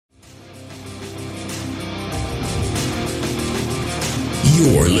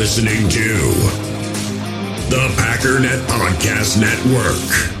You're listening to the Packernet Podcast Network.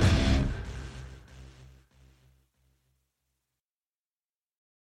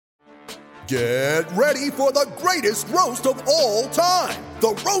 Get ready for the greatest roast of all time, the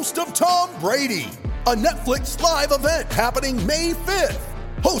Roast of Tom Brady, a Netflix live event happening May 5th.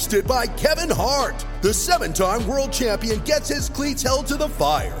 Hosted by Kevin Hart, the 7-time world champion gets his cleats held to the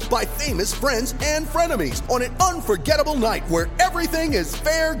fire by famous friends and frenemies on an unforgettable night where everything is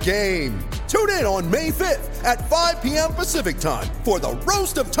fair game. Tune in on May 5th at 5 p.m. Pacific time for the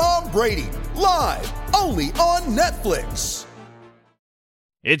Roast of Tom Brady, live only on Netflix.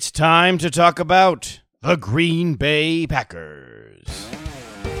 It's time to talk about the Green Bay Packers.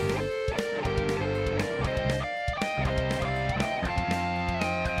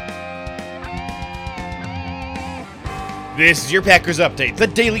 This is your Packers Update, the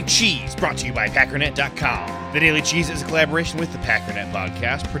Daily Cheese, brought to you by Packernet.com. The Daily Cheese is a collaboration with the Packernet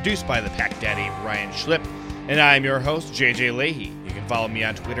podcast, produced by the Pack Daddy Ryan Schlip, and I am your host, JJ Leahy. You can follow me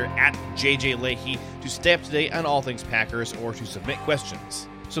on Twitter at JJ Leahy to stay up to date on all things Packers or to submit questions.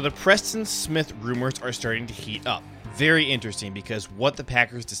 So the Preston Smith rumors are starting to heat up. Very interesting, because what the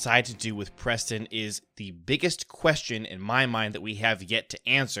Packers decide to do with Preston is the biggest question in my mind that we have yet to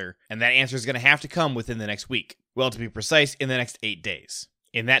answer, and that answer is going to have to come within the next week. Well, to be precise, in the next 8 days.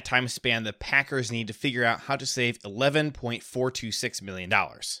 In that time span, the Packers need to figure out how to save $11.426 million.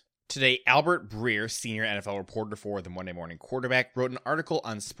 Today, Albert Breer, senior NFL reporter for the Monday Morning Quarterback, wrote an article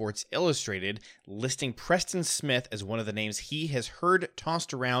on Sports Illustrated listing Preston Smith as one of the names he has heard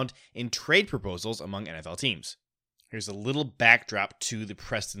tossed around in trade proposals among NFL teams. Here's a little backdrop to the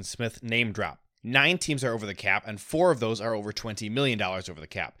Preston Smith name drop. 9 teams are over the cap, and 4 of those are over $20 million over the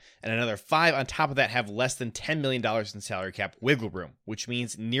cap. And another 5 on top of that have less than $10 million in salary cap wiggle room, which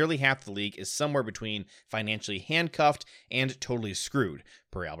means nearly half the league is somewhere between financially handcuffed and totally screwed,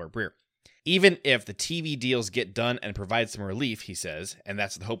 per Albert Breer. Even if the TV deals get done and provide some relief, he says, and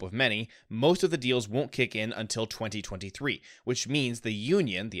that's the hope of many, most of the deals won't kick in until 2023, which means the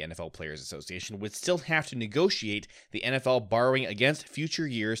union, the NFL Players Association, would still have to negotiate the NFL borrowing against future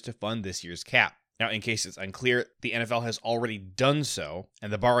years to fund this year's cap. Now, in case it's unclear, the NFL has already done so,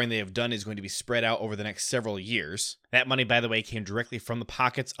 and the borrowing they have done is going to be spread out over the next several years. That money, by the way, came directly from the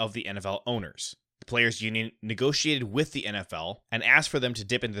pockets of the NFL owners. The Players Union negotiated with the NFL and asked for them to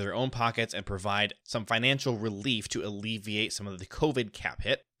dip into their own pockets and provide some financial relief to alleviate some of the COVID cap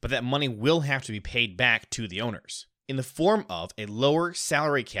hit, but that money will have to be paid back to the owners in the form of a lower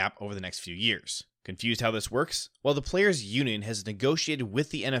salary cap over the next few years. Confused how this works? Well, the Players Union has negotiated with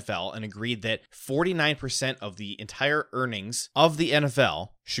the NFL and agreed that 49% of the entire earnings of the NFL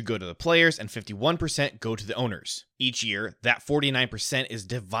should go to the players and 51% go to the owners. Each year, that 49% is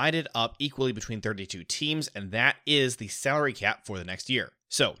divided up equally between 32 teams, and that is the salary cap for the next year.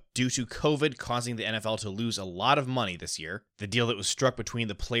 So, due to COVID causing the NFL to lose a lot of money this year, the deal that was struck between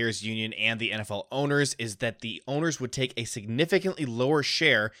the Players Union and the NFL owners is that the owners would take a significantly lower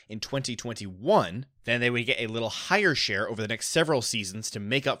share in 2021, then they would get a little higher share over the next several seasons to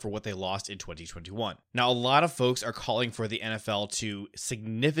make up for what they lost in 2021. Now, a lot of folks are calling for the NFL to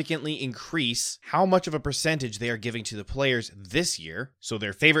significantly increase how much of a percentage they are giving to the players this year, so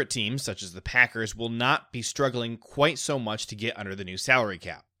their favorite teams, such as the Packers, will not be struggling quite so much to get under the new salary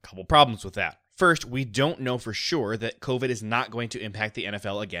cap. Couple problems with that. First, we don't know for sure that COVID is not going to impact the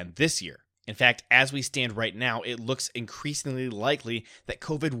NFL again this year. In fact, as we stand right now, it looks increasingly likely that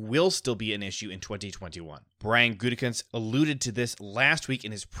COVID will still be an issue in 2021. Brian Gutekunst alluded to this last week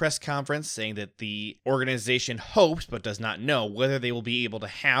in his press conference, saying that the organization hopes but does not know whether they will be able to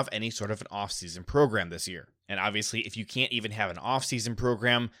have any sort of an off-season program this year. And obviously, if you can't even have an off-season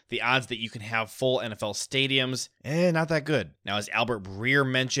program, the odds that you can have full NFL stadiums, not that good. Now, as Albert Breer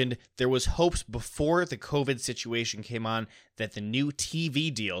mentioned, there was hopes before the COVID situation came on that the new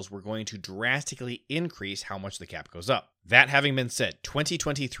TV deals were going to drastically increase how much the cap goes up. That having been said,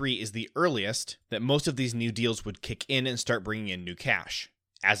 2023 is the earliest that most of these new deals would kick in and start bringing in new cash.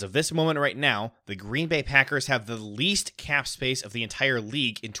 As of this moment right now, the Green Bay Packers have the least cap space of the entire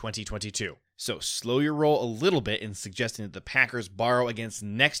league in 2022. So slow your roll a little bit in suggesting that the Packers borrow against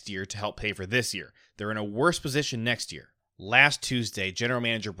next year to help pay for this year. They're in a worse position next year. Last Tuesday, General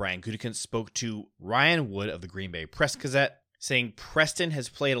Manager Brian Gutekunst spoke to Ryan Wood of the Green Bay Press-Gazette, saying Preston has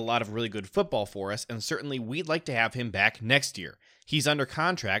played a lot of really good football for us, and certainly we'd like to have him back next year. He's under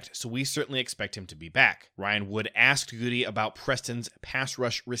contract, so we certainly expect him to be back. Ryan Wood asked Goody about Preston's pass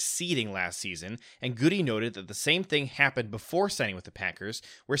rush receding last season, and Goody noted that the same thing happened before signing with the Packers,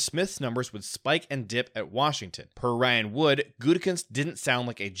 where Smith's numbers would spike and dip at Washington. Per Ryan Wood, Gutekunst didn't sound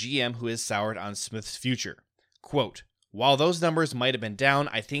like a GM who is soured on Smith's future. Quote, While those numbers might have been down,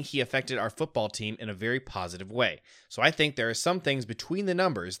 I think he affected our football team in a very positive way. So I think there are some things between the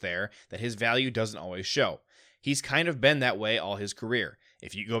numbers there that his value doesn't always show. He's kind of been that way all his career.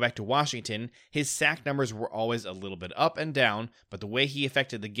 If you go back to Washington, his sack numbers were always a little bit up and down, but the way he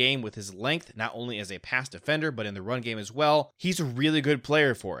affected the game with his length, not only as a pass defender, but in the run game as well, he's a really good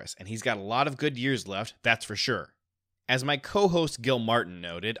player for us, and he's got a lot of good years left, that's for sure. As my co-host Gil Martin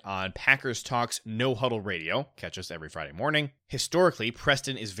noted on Packers Talk's No Huddle Radio, catch us every Friday morning, historically,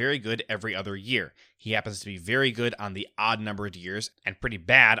 Preston is very good every other year. He happens to be very good on the odd-numbered years and pretty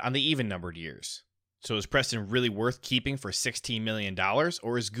bad on the even-numbered years. So is Preston really worth keeping for $16 million,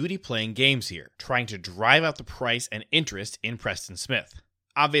 or is Goody playing games here, trying to drive out the price and interest in Preston Smith?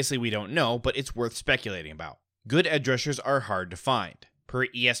 Obviously we don't know, but it's worth speculating about. Good edge rushers are hard to find. Per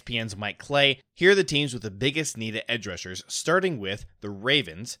ESPN's Mike Clay, here are the teams with the biggest need at edge rushers, starting with the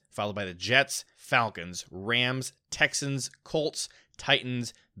Ravens, followed by the Jets, Falcons, Rams, Texans, Colts,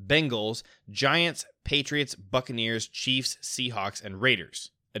 Titans, Bengals, Giants, Patriots, Buccaneers, Chiefs, Seahawks, and Raiders.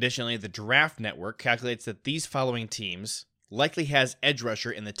 Additionally, the Draft Network calculates that these following teams likely has edge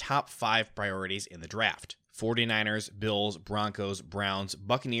rusher in the top 5 priorities in the draft: 49ers, Bills, Broncos, Browns,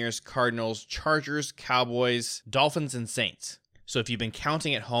 Buccaneers, Cardinals, Chargers, Cowboys, Dolphins, and Saints. So if you've been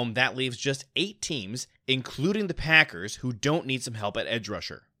counting at home, that leaves just 8 teams, including the Packers, who don't need some help at edge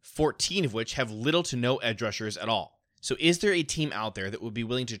rusher, 14 of which have little to no edge rushers at all. So is there a team out there that would be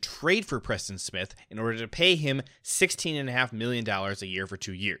willing to trade for Preston Smith in order to pay him $16.5 million a year for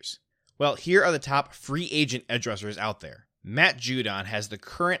 2 years? Well, here are the top free agent edge rushers out there. Matt Judon has the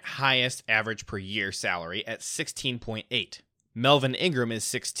current highest average per year salary at 16.8. Melvin Ingram is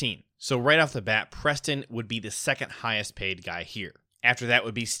 16. So right off the bat, Preston would be the second highest paid guy here. After that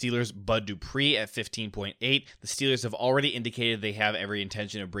would be Steelers' Bud Dupree at 15.8. The Steelers have already indicated they have every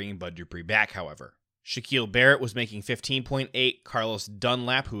intention of bringing Bud Dupree back, however. Shaquille Barrett was making 15.8. Carlos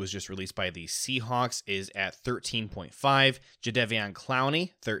Dunlap, who was just released by the Seahawks, is at 13.5. Jadeveon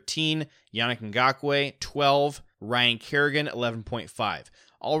Clowney, 13. Yannick Ngakoue, 12. Ryan Kerrigan, 11.5.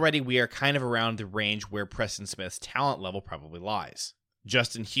 Already we are kind of around the range where Preston Smith's talent level probably lies.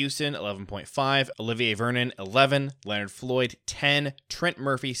 Justin Houston, 11.5, Olivier Vernon, 11, Leonard Floyd, 10, Trent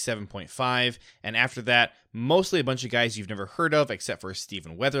Murphy, 7.5, and after that, mostly a bunch of guys you've never heard of except for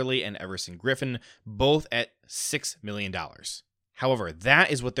Stephen Weatherly and Everson Griffin, both at $6 million. However, that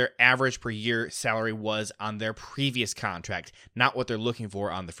is what their average per year salary was on their previous contract, not what they're looking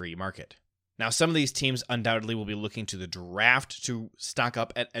for on the free market. Now, some of these teams undoubtedly will be looking to the draft to stock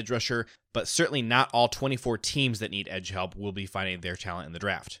up at edge rusher, but certainly not all 24 teams that need edge help will be finding their talent in the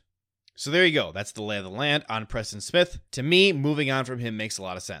draft. So there you go. That's the lay of the land on Preston Smith. To me, moving on from him makes a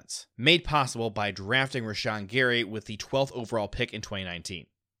lot of sense. Made possible by drafting Rashawn Gary with the 12th overall pick in 2019.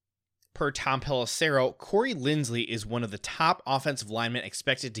 Per Tom Pelissero, Corey Linsley is one of the top offensive linemen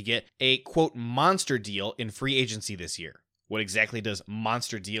expected to get a, quote, monster deal in free agency this year. What exactly does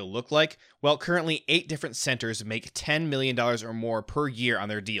monster deal look like? Well, currently 8 different centers make $10 million or more per year on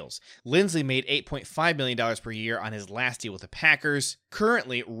their deals. Linsley made $8.5 million per year on his last deal with the Packers.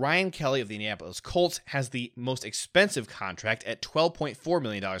 Currently, Ryan Kelly of the Indianapolis Colts has the most expensive contract at $12.4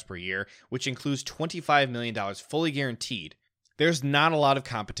 million per year, which includes $25 million fully guaranteed. There's not a lot of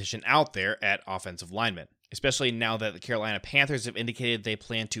competition out there at offensive linemen, especially now that the Carolina Panthers have indicated they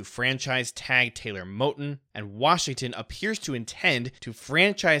plan to franchise tag Taylor Moton, and Washington appears to intend to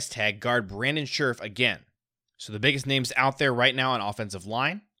franchise tag guard Brandon Scherff again. So the biggest names out there right now on offensive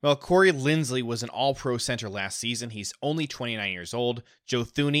line? Well, Corey Linsley was an all-pro center last season. He's only 29 years old. Joe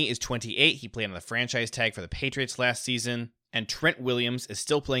Thuney is 28. He played on the franchise tag for the Patriots last season. And Trent Williams is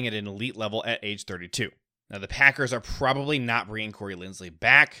still playing at an elite level at age 32. Now, the Packers are probably not bringing Corey Linsley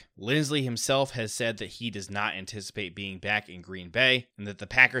back. Linsley himself has said that he does not anticipate being back in Green Bay, and that the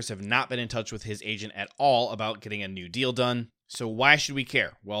Packers have not been in touch with his agent at all about getting a new deal done. So why should we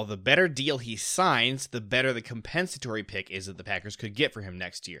care? Well, the better deal he signs, the better the compensatory pick is that the Packers could get for him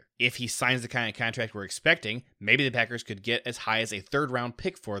next year. If he signs the kind of contract we're expecting, maybe the Packers could get as high as a third-round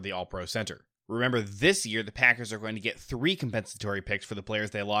pick for the All-Pro center. Remember, this year, the Packers are going to get 3 compensatory picks for the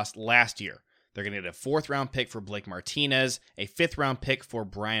players they lost last year. They're going to get a 4th-round pick for Blake Martinez, a 5th-round pick for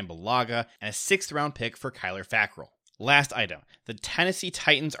Brian Bulaga, and a 6th-round pick for Kyler Fackrell. Last item, the Tennessee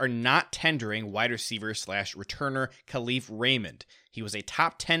Titans are not tendering wide receiver/returner Khalif Raymond. He was a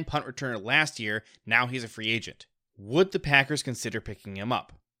top 10 punt returner last year, now he's a free agent. Would the Packers consider picking him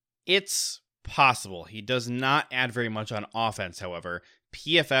up? It's possible. He does not add very much on offense, however.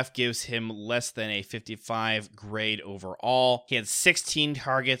 PFF gives him less than a 55 grade overall. He had 16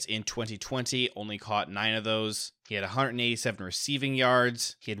 targets in 2020, only caught 9 of those. He had 187 receiving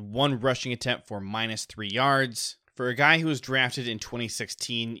yards. He had 1 rushing attempt for -3 yards. For a guy who was drafted in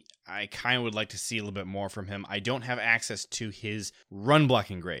 2016, I kind of would like to see a little bit more from him. I don't have access to his run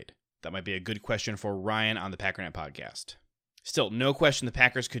blocking grade. That might be a good question for Ryan on the Packernet podcast. Still, no question the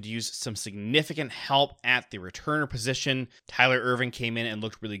Packers could use some significant help at the returner position. Tyler Ervin came in and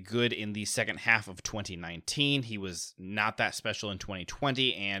looked really good in the second half of 2019. He was not that special in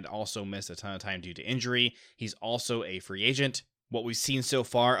 2020 and also missed a ton of time due to injury. He's also a free agent. What we've seen so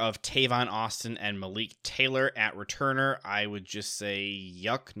far of Tavon Austin and Malik Taylor at returner, I would just say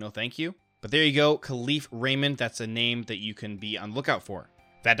yuck, no thank you. But there you go, Khalif Raymond, that's a name that you can be on the lookout for.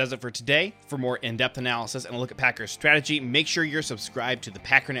 That does it for today. For more in-depth analysis and a look at Packers strategy, make sure you're subscribed to the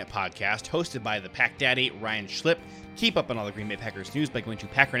Packernet podcast, hosted by the Pack Daddy, Ryan Schlip. Keep up on all the Green Bay Packers news by going to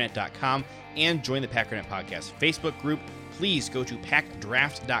Packernet.com and join the Packernet podcast Facebook group. Please go to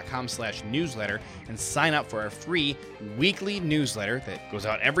packdraft.com/newsletter and sign up for our free weekly newsletter that goes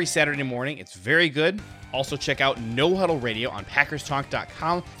out every Saturday morning. It's very good. Also check out No Huddle Radio on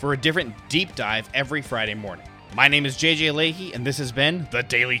PackersTalk.com for a different deep dive every Friday morning. My name is JJ Leahy, and this has been The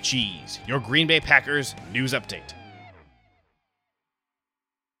Daily Cheese, your Green Bay Packers news update.